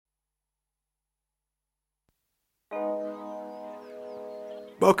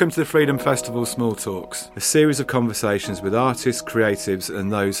Welcome to the Freedom Festival Small Talks, a series of conversations with artists, creatives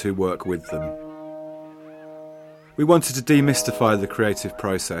and those who work with them. We wanted to demystify the creative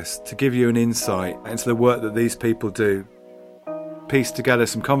process, to give you an insight into the work that these people do, piece together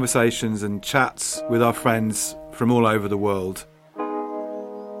some conversations and chats with our friends from all over the world.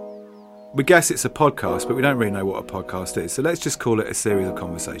 We guess it's a podcast, but we don't really know what a podcast is, so let's just call it a series of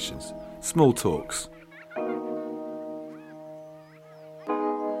conversations. Small Talks.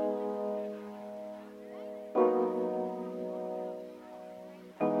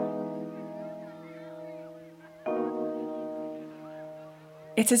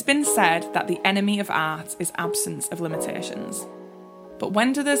 It has been said that the enemy of art is absence of limitations. But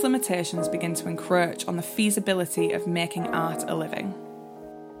when do those limitations begin to encroach on the feasibility of making art a living?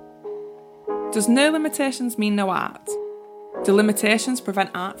 Does no limitations mean no art? Do limitations prevent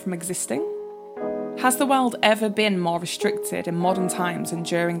art from existing? Has the world ever been more restricted in modern times than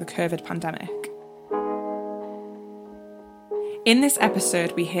during the COVID pandemic? In this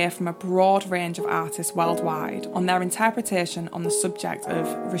episode, we hear from a broad range of artists worldwide on their interpretation on the subject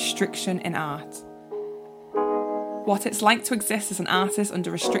of restriction in art. What it's like to exist as an artist under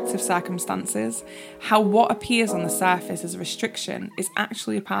restrictive circumstances, how what appears on the surface as a restriction is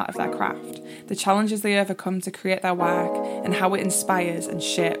actually a part of their craft, the challenges they overcome to create their work, and how it inspires and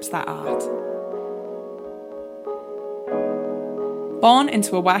shapes their art. Born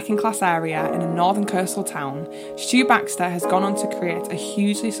into a working class area in a northern coastal town, Stu Baxter has gone on to create a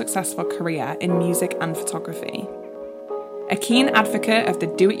hugely successful career in music and photography. A keen advocate of the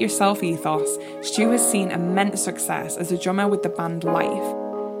do-it-yourself ethos, Stu has seen immense success as a drummer with the band Life.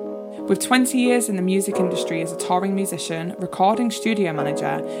 With 20 years in the music industry as a touring musician, recording studio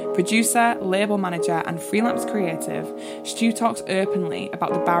manager, producer, label manager and freelance creative, Stu talks openly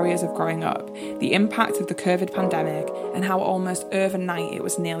about the barriers of growing up, the impact of the COVID pandemic and how almost overnight it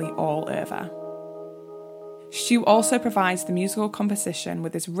was nearly all over. Stu also provides the musical composition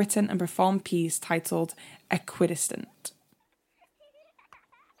with his written and performed piece titled Equidistant.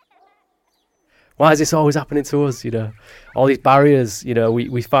 Why is this always happening to us, All these barriers,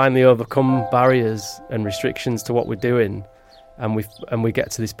 we finally overcome barriers and restrictions to what we're doing and we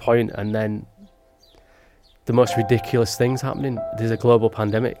get to this point and then the most ridiculous things happening. There's a global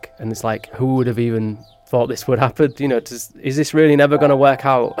pandemic and it's like, who would have even thought this would happen? Is this really never going to work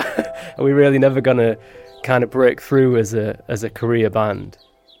out? Are we really never going to kind of break through as a career band?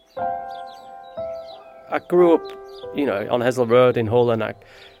 I grew up, on Hesler Road in Hull and I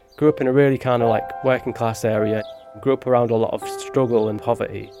grew up in a really kind of like working class area, grew up around a lot of struggle and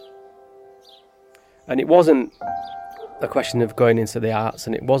poverty. And it wasn't a question of going into the arts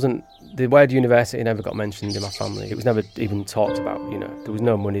and it wasn't, the word university never got mentioned in my family. It was never even talked about, there was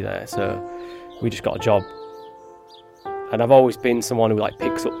no money there, so we just got a job. And I've always been someone who like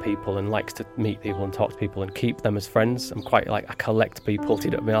picks up people and likes to meet people and talk to people and keep them as friends. I'm quite like, I collect people,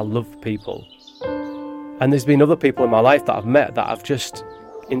 I love people. And there's been other people in my life that I've met that I've just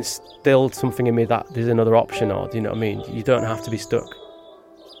instilled something in me that there's another option, or you don't have to be stuck.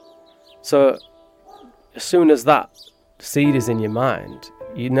 So as soon as that seed is in your mind,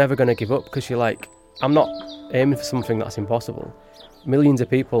 you're never going to give up because you're like, I'm not aiming for something that's impossible. Millions of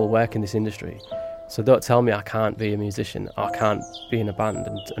people work in this industry, so don't tell me I can't be a musician, I can't be in a band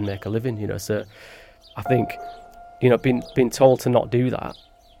and make a living, so I think being told to not do that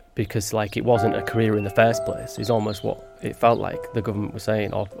because like it wasn't a career in the first place is almost what it felt like the government was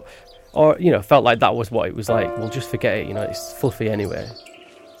saying, or felt like that was what it was like. Well, just forget it, it's fluffy anyway.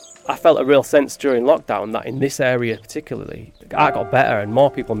 I felt a real sense during lockdown that in this area particularly, art got better and more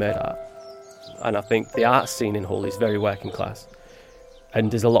people made art. And I think the art scene in Hull is very working class.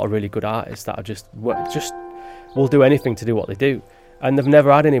 And there's a lot of really good artists that are just will do anything to do what they do. And they've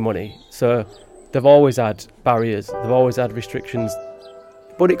never had any money, so they've always had barriers, they've always had restrictions.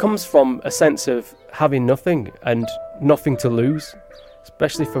 But it comes from a sense of having nothing and nothing to lose,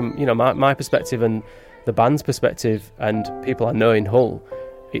 especially from my perspective and the band's perspective and people I know in Hull.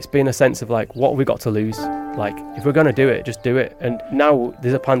 It's been a sense of like, what have we got to lose? Like, if we're going to do it, just do it. And now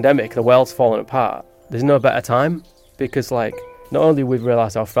there's a pandemic, the world's falling apart. There's no better time because like, not only we've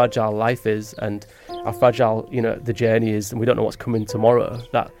realised how fragile life is and how fragile, the journey is and we don't know what's coming tomorrow,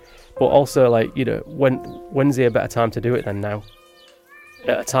 but also like, when's there a better time to do it than now?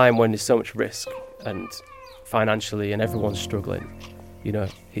 At a time when there's so much risk and financially and everyone's struggling,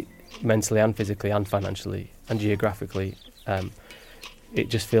 mentally and physically and financially and geographically, it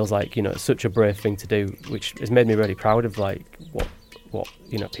just feels like, it's such a brave thing to do, which has made me really proud of like what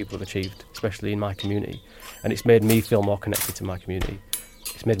people have achieved, especially in my community. And it's made me feel more connected to my community.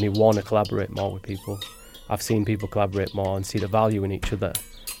 It's made me want to collaborate more with people. I've seen people collaborate more and see the value in each other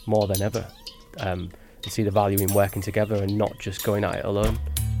more than ever, and see the value in working together and not just going at it alone.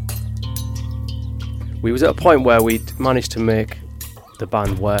 We was at a point where we'd managed to make the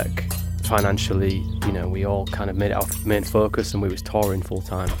band work financially. You know, we all kind of made it our main focus, and we was touring full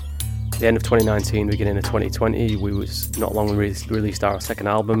time. At the end of 2019, beginning of 2020, we was not long released our second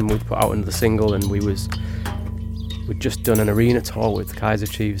album. We'd put out another single, and we'd just done an arena tour with Kaiser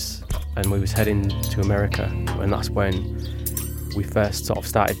Chiefs, and we was heading to America, and that's when we first sort of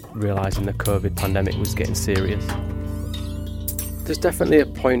started realising the COVID pandemic was getting serious. There's definitely a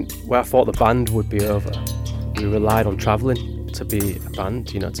point where I thought the band would be over. We relied on travelling to be a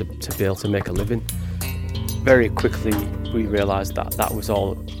band, you know, to be able to make a living. Very quickly we realised that that was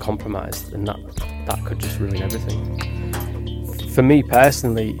all compromised, and that could just ruin everything. For me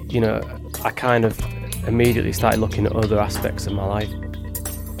personally, you know, I kind of immediately started looking at other aspects of my life.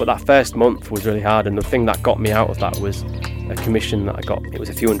 But that first month was really hard, and the thing that got me out of that was a commission that I got. It was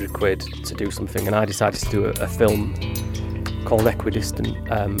a few £100 to do something, and I decided to do a film called Equidistant,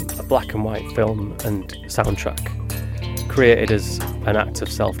 a black and white film and soundtrack created as an act of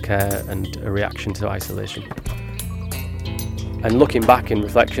self-care and a reaction to isolation. And looking back in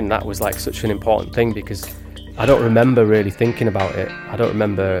reflection, that was like such an important thing, because I don't remember really thinking about it. I don't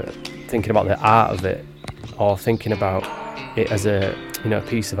remember thinking about the art of it, or thinking about it as a, you know,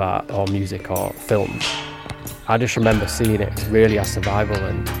 piece of art or music or film. I just remember seeing it really as survival,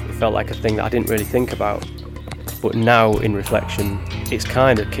 and it felt like a thing that I didn't really think about. But now, in reflection, it's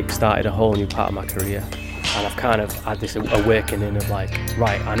kind of kick-started a whole new part of my career, and I've kind of had this awakening of like,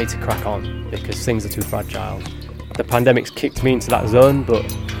 right, I need to crack on because things are too fragile. The pandemic's kicked me into that zone, but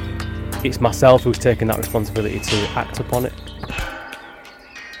it's myself who's taken that responsibility to act upon it.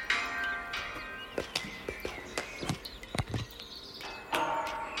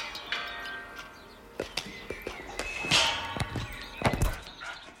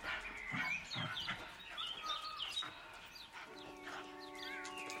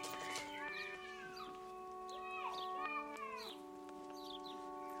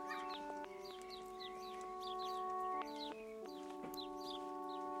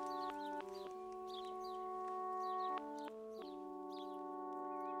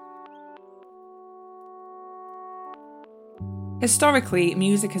 Historically,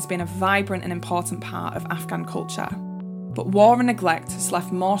 music has been a vibrant and important part of Afghan culture. But war and neglect has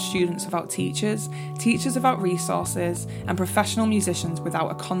left more students without teachers, teachers without resources, and professional musicians without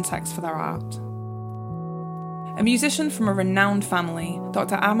a context for their art. A musician from a renowned family,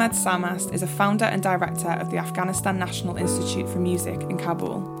 Dr. Ahmed Sarmast is a founder and director of the Afghanistan National Institute for Music in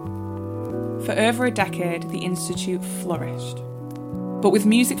Kabul. For over a decade, the institute flourished. But with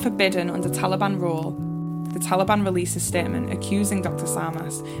music forbidden under Taliban rule, the Taliban released a statement accusing Dr.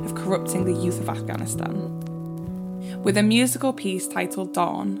 Sarmast of corrupting the youth of Afghanistan. With a musical piece titled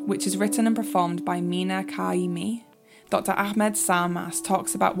Dawn, which is written and performed by Mina Kaimi, Dr. Ahmed Sarmast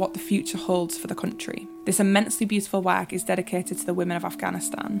talks about what the future holds for the country. This immensely beautiful work is dedicated to the women of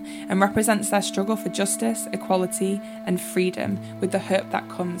Afghanistan and represents their struggle for justice, equality, and freedom, with the hope that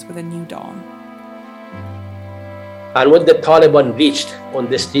comes with a new dawn. And when the Taliban reached on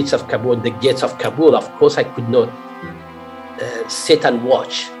the streets of Kabul, the gates of Kabul, of course I could not sit and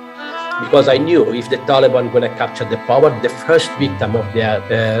watch, because I knew if the Taliban going to capture the power, the first victim of their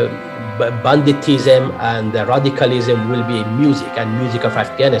banditism and radicalism will be music, and music of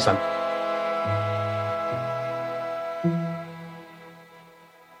Afghanistan.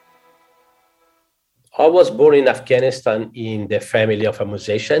 I was born in Afghanistan in the family of a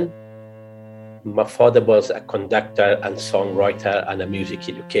musician. My father was a conductor and songwriter and a music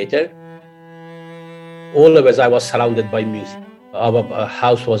educator. Always I was surrounded by music. Our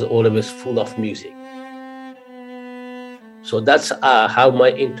house was always full of music. So that's how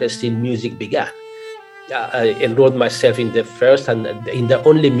my interest in music began. I enrolled myself in the first and in the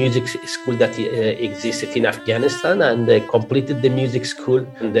only music school that existed in Afghanistan, and completed the music school.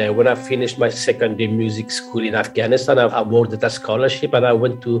 And when I finished my secondary music school in Afghanistan, I awarded a scholarship, and I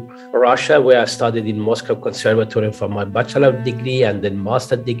went to Russia, where I studied in Moscow Conservatory for my bachelor degree and then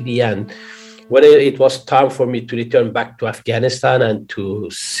master degree. And when it was time for me to return back to Afghanistan and to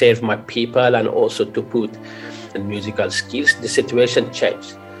serve my people and also to put musical skills, the situation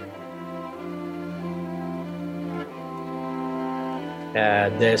changed.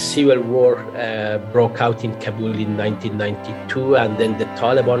 The civil war broke out in Kabul in 1992, and then the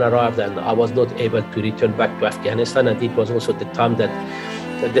Taliban arrived, and I was not able to return back to Afghanistan. And it was also the time that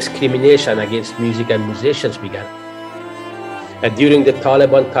the discrimination against music and musicians began. And during the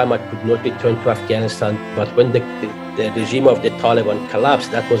Taliban time, I could not return to Afghanistan, but when the regime of the Taliban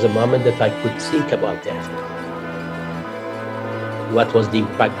collapsed, that was a moment that I could think about that. what was the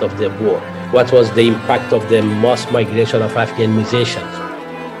impact of the war, what was the impact of the mass migration of Afghan musicians.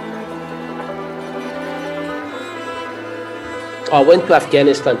 I went to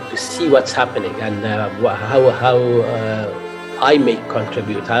Afghanistan to see what's happening and how I may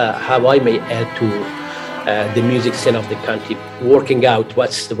contribute, how I may add to the music scene of the country, working out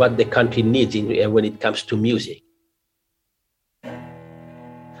what the country needs when it comes to music.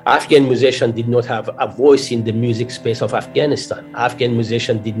 Afghan musicians did not have a voice in the music space of Afghanistan. Afghan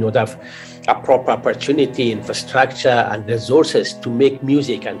musicians did not have a proper opportunity, infrastructure, and resources to make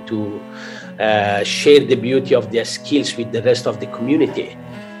music and to share the beauty of their skills with the rest of the community.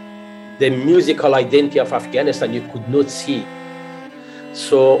 The musical identity of Afghanistan you could not see.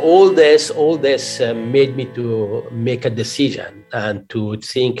 So all this made me to make a decision and to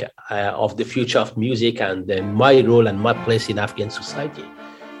think of the future of music and my role and my place in Afghan society.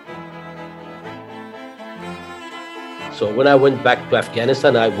 So when I went back to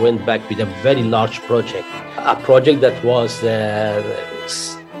Afghanistan, I went back with a very large project, a project that was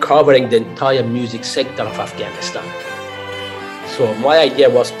covering the entire music sector of Afghanistan. So my idea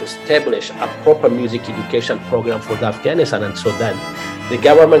was to establish a proper music education program for Afghanistan, and so then the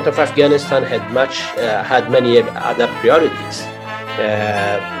government of Afghanistan had many other priorities.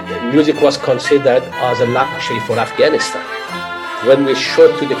 Music was considered as a luxury for Afghanistan. When we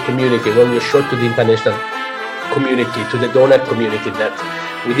showed to the community, when we showed to the international community, to the donor community, that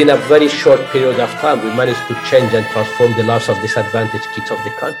within a very short period of time, we managed to change and transform the lives of disadvantaged kids of the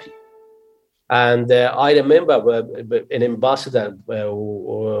country. And I remember an ambassador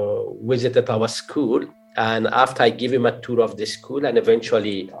who visited our school, and after I gave him a tour of the school, and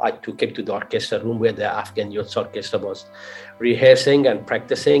eventually I took him to the orchestra room where the Afghan Youth Orchestra was rehearsing and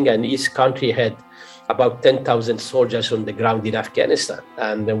practicing, and each country had about 10,000 soldiers on the ground in Afghanistan.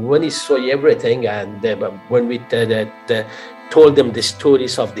 And when he saw everything, and when we told them the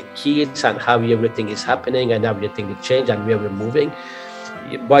stories of the kids and how everything is happening and everything is changed and where we're moving,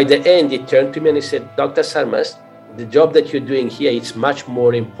 by the end, he turned to me and he said, Dr. Sarmas, the job that you're doing here is much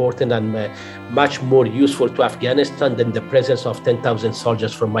more important and much more useful to Afghanistan than the presence of 10,000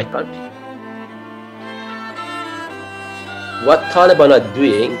 soldiers from my country. What Taliban are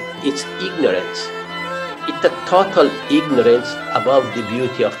doing, it's ignorance. It's a total ignorance about the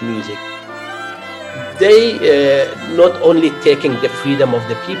beauty of music. They not only taking the freedom of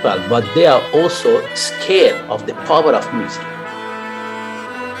the people, but they are also scared of the power of music.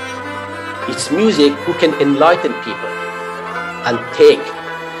 It's music who can enlighten people and take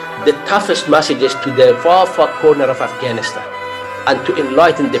the toughest messages to the far, far corner of Afghanistan and to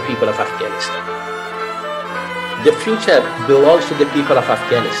enlighten the people of Afghanistan. The future belongs to the people of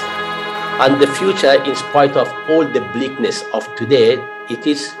Afghanistan. And the future, in spite of all the bleakness of today, it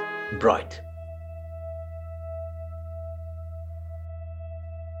is bright.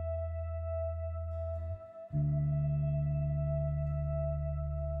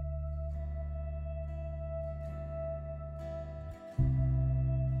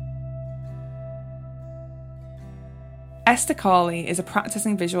 Esther Cawley is a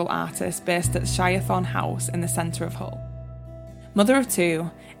practising visual artist based at Shirethorne House in the centre of Hull. Mother of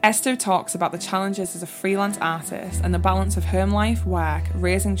two, Esther talks about the challenges as a freelance artist and the balance of home life, work,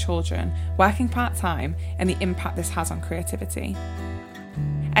 raising children, working part-time, and the impact this has on creativity.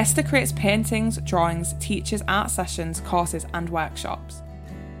 Esther creates paintings, drawings, teaches art sessions, courses, and workshops.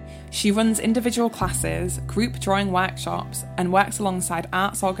 She runs individual classes, group drawing workshops, and works alongside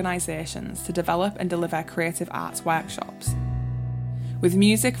arts organisations to develop and deliver creative arts workshops, with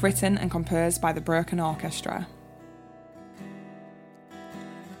music written and composed by the Broken Orchestra.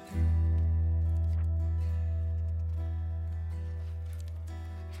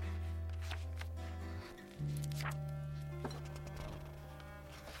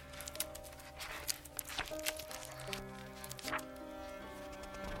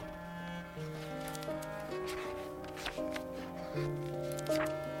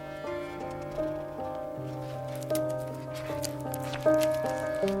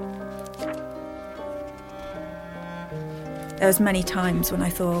 There was many times when I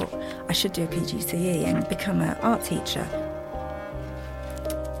thought I should do a PGCE and become an art teacher.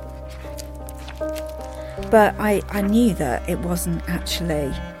 But I knew that it wasn't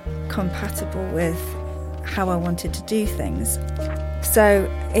actually compatible with how I wanted to do things.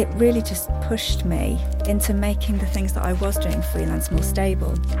 So it really just pushed me into making the things that I was doing freelance more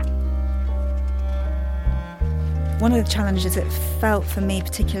stable. One of the challenges it felt for me,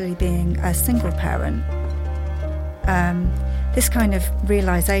 particularly being a single parent, this kind of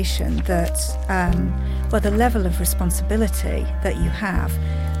realisation that, the level of responsibility that you have,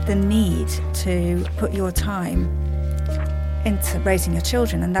 the need to put your time into raising your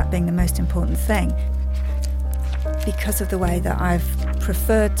children and that being the most important thing. Because of the way that I've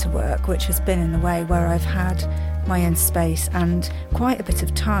preferred to work, which has been in a way where I've had my own space and quite a bit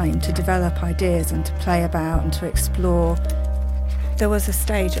of time to develop ideas and to play about and to explore, there was a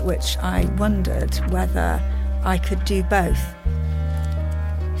stage at which I wondered whether I could do both.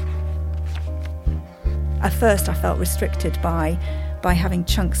 At first I felt restricted by having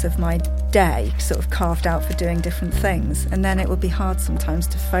chunks of my day sort of carved out for doing different things, and then it would be hard sometimes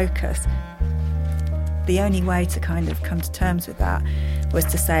to focus. The only way to kind of come to terms with that was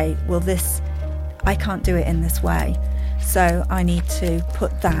to say, well, this, I can't do it in this way, so I need to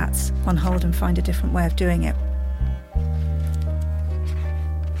put that on hold and find a different way of doing it.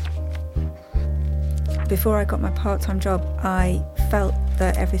 Before I got my part-time job, I felt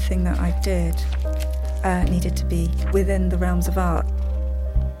that everything that I did needed to be within the realms of art.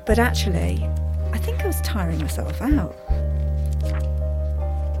 But actually, I think I was tiring myself out.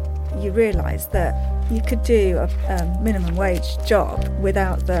 You realise that you could do a minimum wage job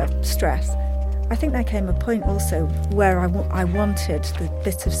without the stress. I think there came a point also where I wanted the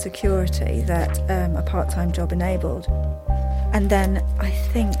bit of security that a part-time job enabled. And then I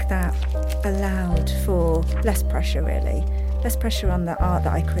think that allowed for less pressure, really. Less pressure on the art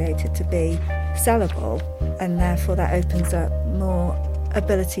that I created to be sellable, and therefore that opens up more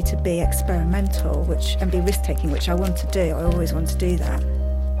ability to be experimental and be risk-taking, which I want to do. I always want to do that.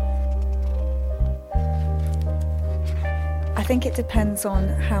 I think it depends on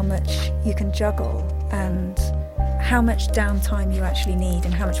how much you can juggle and how much downtime you actually need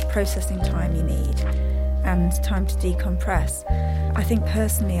and how much processing time you need and time to decompress. I think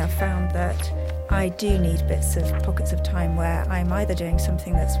personally I've found that I do need pockets of time where I'm either doing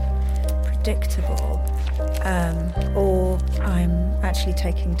something that's predictable or I'm actually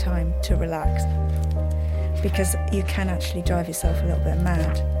taking time to relax, because you can actually drive yourself a little bit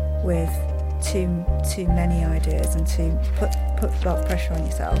mad with too many ideas and to put a lot of pressure on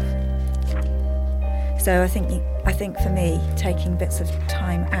yourself. So I think for me, taking bits of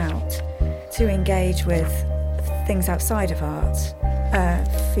time out to engage with things outside of art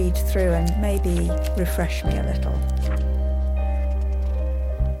feed through and maybe refresh me a little.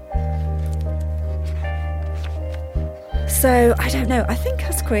 So I don't know, I think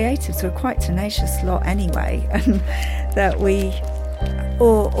us creatives we're quite tenacious lot anyway, and that we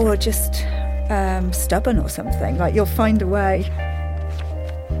or just stubborn or something, like you'll find a way.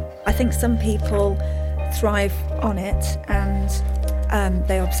 I think some people thrive on it and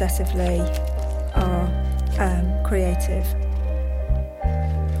they obsessively are creative.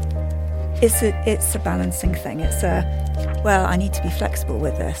 It's a balancing thing. I need to be flexible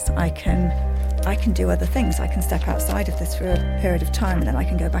with this. I can do other things. I can step outside of this for a period of time and then I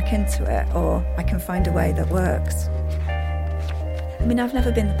can go back into it, or I can find a way that works. I mean, I've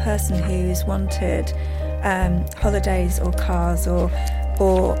never been the person who's wanted holidays or cars or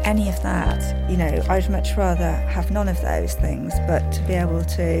any of that. You know, I'd much rather have none of those things, but to be able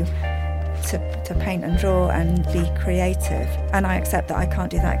to paint and draw and be creative. And I accept that I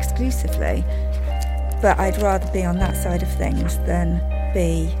can't do that exclusively, but I'd rather be on that side of things than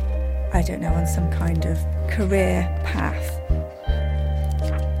be, I don't know, on some kind of career path.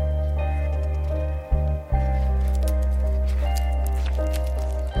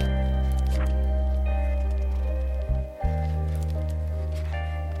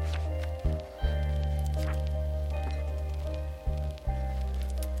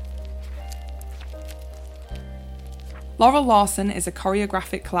 Laurel Lawson is a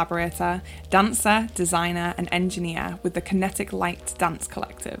choreographic collaborator, dancer, designer and engineer with the Kinetic Light Dance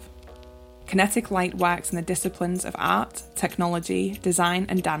Collective. Kinetic Light works in the disciplines of art, technology, design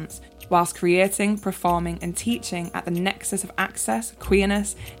and dance, whilst creating, performing and teaching at the nexus of access,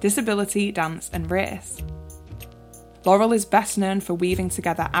 queerness, disability, dance and race. Laurel is best known for weaving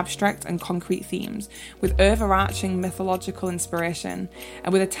together abstract and concrete themes with overarching mythological inspiration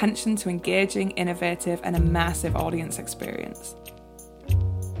and with attention to engaging, innovative and immersive audience experience.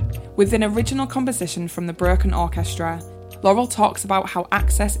 With an original composition from the Broken Orchestra, Laurel talks about how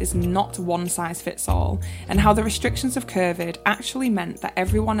access is not one size fits all and how the restrictions of COVID actually meant that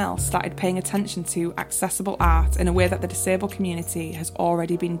everyone else started paying attention to accessible art in a way that the disabled community has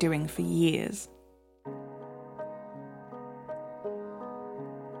already been doing for years.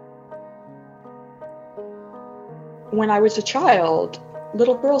 When I was a child,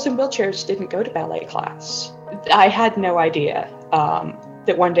 little girls in wheelchairs didn't go to ballet class. I had no idea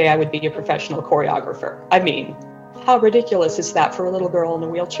that one day I would be a professional choreographer. I mean, how ridiculous is that for a little girl in a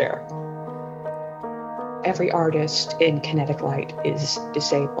wheelchair? Every artist in Kinetic Light is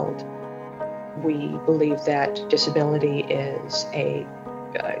disabled. We believe that disability is a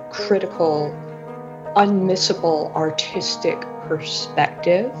critical, unmissable artistic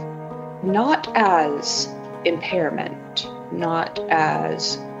perspective, not as impairment, not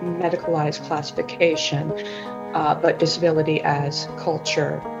as medicalized classification, but disability as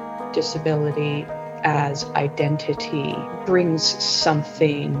culture, disability as identity, brings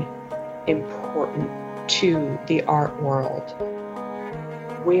something important to the art world.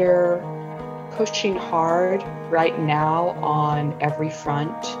 We're pushing hard right now on every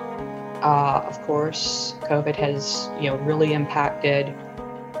front. Of course, COVID has, really impacted.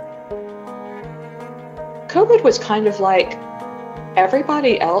 COVID was kind of like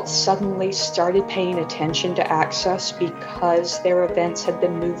everybody else suddenly started paying attention to Access because their events had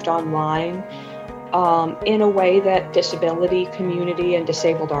been moved online in a way that disability community and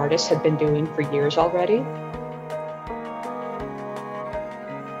disabled artists had been doing for years already.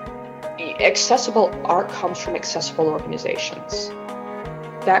 Accessible art comes from accessible organizations.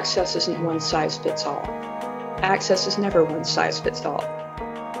 Access isn't one size fits all. Access is never one size fits all.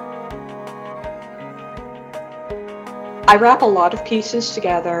 I wrap a lot of pieces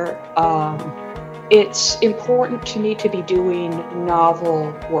together. It's important to me to be doing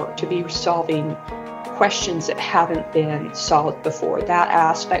novel work, to be solving questions that haven't been solved before. That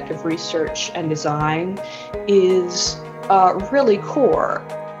aspect of research and design is really core.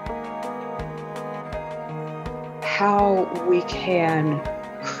 How we can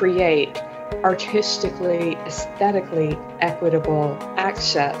create artistically, aesthetically equitable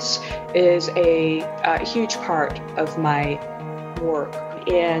access is a huge part of my work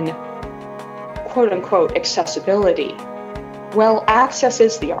in quote-unquote accessibility. Well, access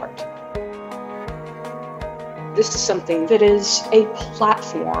is the art. This is something that is a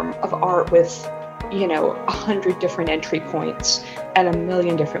platform of art with 100 different entry points and a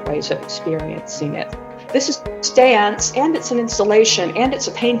million different ways of experiencing it. This is dance, and it's an installation, and it's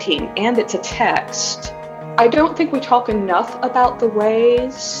a painting, and it's a text. I don't think we talk enough about the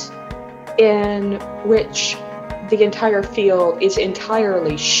ways in which the entire field is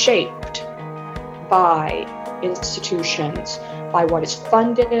entirely shaped by institutions, by what is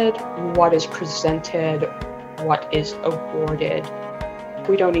funded, what is presented, what is awarded.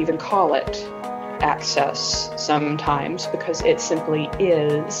 We don't even call it access sometimes because it simply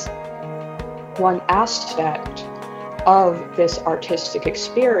is one aspect of this artistic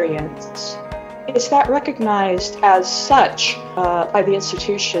experience. Is that recognized as such by the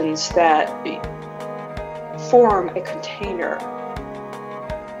institutions that form a container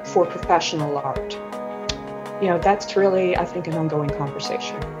for professional art? That's really, I think, an ongoing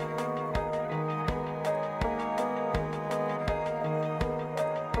conversation.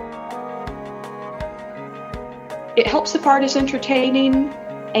 It helps if art is entertaining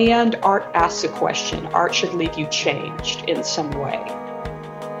and art asks a question. Art should leave you changed in some way.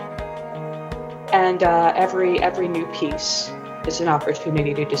 And every new piece is an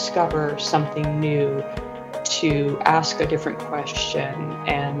opportunity to discover something new, to ask a different question,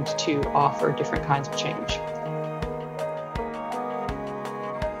 and to offer different kinds of change.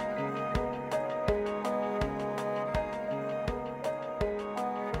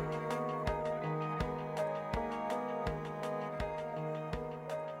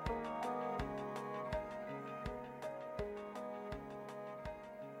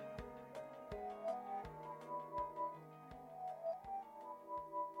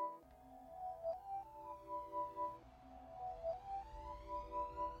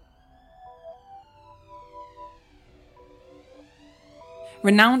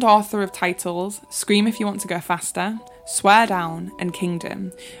 Renowned author of titles Scream If You Want to Go Faster, Swear Down and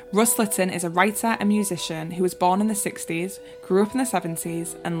Kingdom, Russ Litton is a writer and musician who was born in the 60s, grew up in the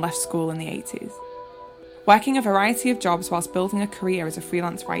 70s and left school in the 80s. Working a variety of jobs whilst building a career as a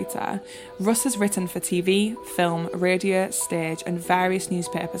freelance writer, Russ has written for TV, film, radio, stage and various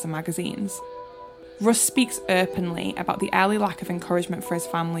newspapers and magazines. Russ speaks openly about the early lack of encouragement for his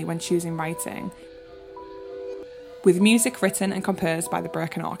family when choosing writing, with music written and composed by the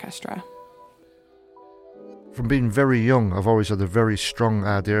Broken Orchestra. From being very young, I've always had a very strong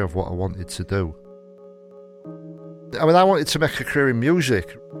idea of what I wanted to do. I wanted to make a career in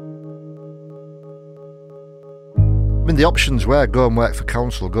music. The options were go and work for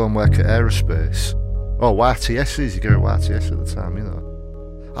council, go and work at aerospace, or YTSs, you go to YTS at the time,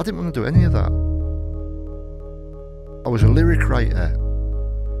 I didn't want to do any of that. I was a lyric writer,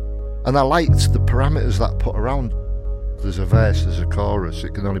 and I liked the parameters that I put around. There's a verse, there's a chorus,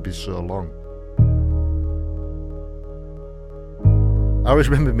 it can only be so long. I always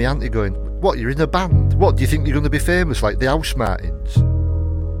remember my auntie going, "What, you're in a band? What, do you think you're going to be famous like the House Martins?"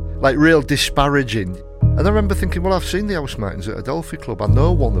 like real disparaging. And I remember thinking, well, I've seen the House Martins at Adelphi Club, I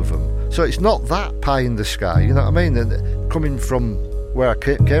know one of them. So it's not that pie in the sky, you know what I mean? And coming from where I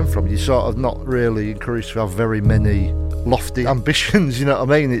came from, you're sort of not really encouraged to have very many lofty ambitions, you know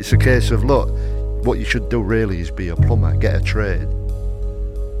what I mean? It's a case of, look, what you should do really is be a plumber, get a trade.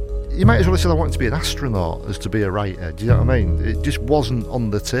 You might as well have said I wanted to be an astronaut as to be a writer, do you know what I mean? It just wasn't on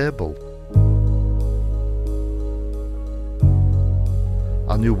the table.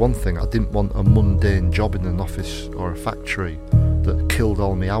 I knew one thing, I didn't want a mundane job in an office or a factory that killed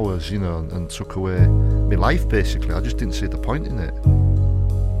all my hours, you know, and took away my life basically. I just didn't see the point in it.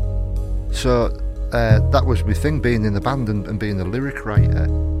 So that was my thing, being in the band and being a lyric writer.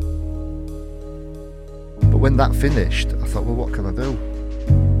 But when that finished, I thought, well, what can I do?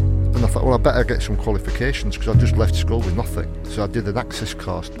 And I thought, well, I better get some qualifications because I just left school with nothing. So I did an access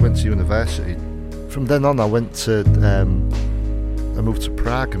course, went to university. From then on, I moved to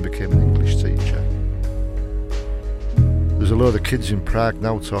Prague and became an English teacher. There's a load of kids in Prague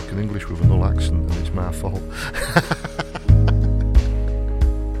now talking English with a null accent, and it's my fault.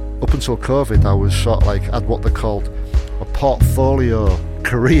 Up until COVID, I was sort of like, had what they called a portfolio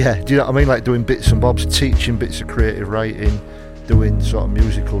career. Do you know what I mean? Like doing bits and bobs, teaching bits of creative writing, doing sort of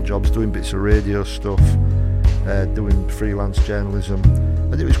musical jobs, doing bits of radio stuff, doing freelance journalism.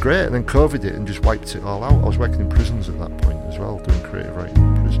 And it was great, and then COVID hit and just wiped it all out. I was working in prisons at that point as well, doing creative writing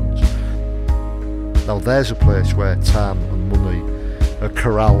in prisons. Now there's a place where time and money are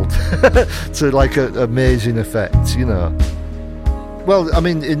corralled to like an amazing effect, you know. Well, I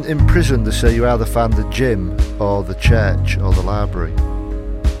mean, in prison they say you either find the gym or the church or the library.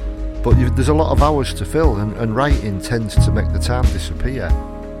 But there's a lot of hours to fill, and writing tends to make the time disappear.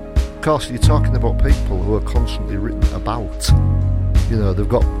 Of course, you're talking about people who are constantly written about. You know, they've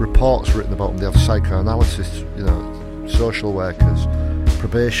got reports written about them, they have psychoanalysis, you know, social workers,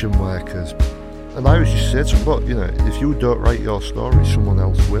 probation workers. And I always just say to them, look, you know, if you don't write your story, someone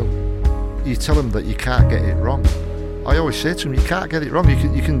else will. You tell them that you can't get it wrong. I always say to them, you can't get it wrong,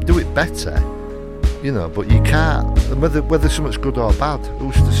 you can do it better, you know, but you can't. And whether something's good or bad,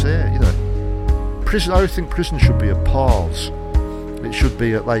 who's to say, you know. Prison, I think prison should be a pause. It should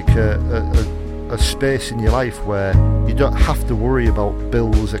be like a space in your life where you don't have to worry about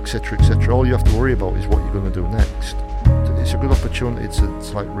bills, etc., etc. All you have to worry about is what you're going to do next. It's a good opportunity to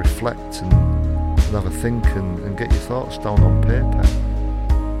like reflect and have a think and get your thoughts down on paper.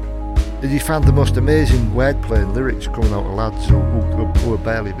 You find the most amazing wordplay and lyrics coming out of lads who are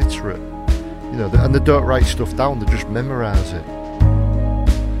barely literate, you know, and they don't write stuff down, they just memorise it.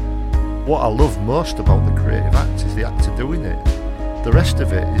 What I love most about the creative act is the act of doing it. The rest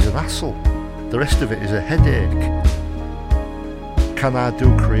of it is an hassle. The rest of it is a headache. Can I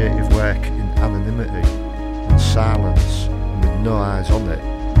do creative work in anonymity and silence and with no eyes on it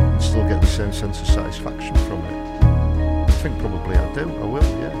and still get the same sense of satisfaction from it? I think probably I do, I will,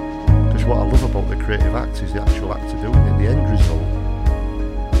 yeah. Because what I love about the creative act is the actual act of doing it, the end result.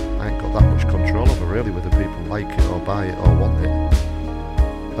 I ain't got that much control over really whether people like it or buy it or want it.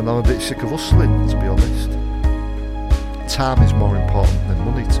 And I'm a bit sick of hustling, to be honest. Time is more important than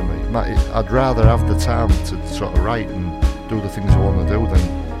money to me. I'd rather have the time to sort of write and do the things I want to do than,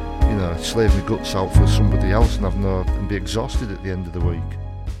 you know, slave my guts out for somebody else and be exhausted at the end of the week.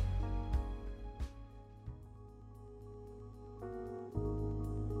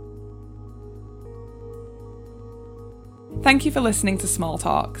 Thank you for listening to Small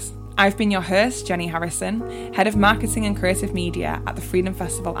Talks. I've been your host, Jenny Harrison, Head of Marketing and Creative Media at the Freedom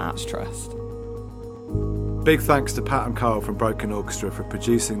Festival Arts Trust. Big thanks to Pat and Carl from Broken Orchestra for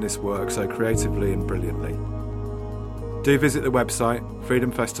producing this work so creatively and brilliantly. Do visit the website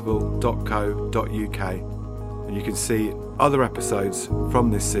freedomfestival.co.uk and you can see other episodes from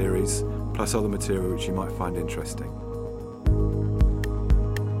this series plus other material which you might find interesting.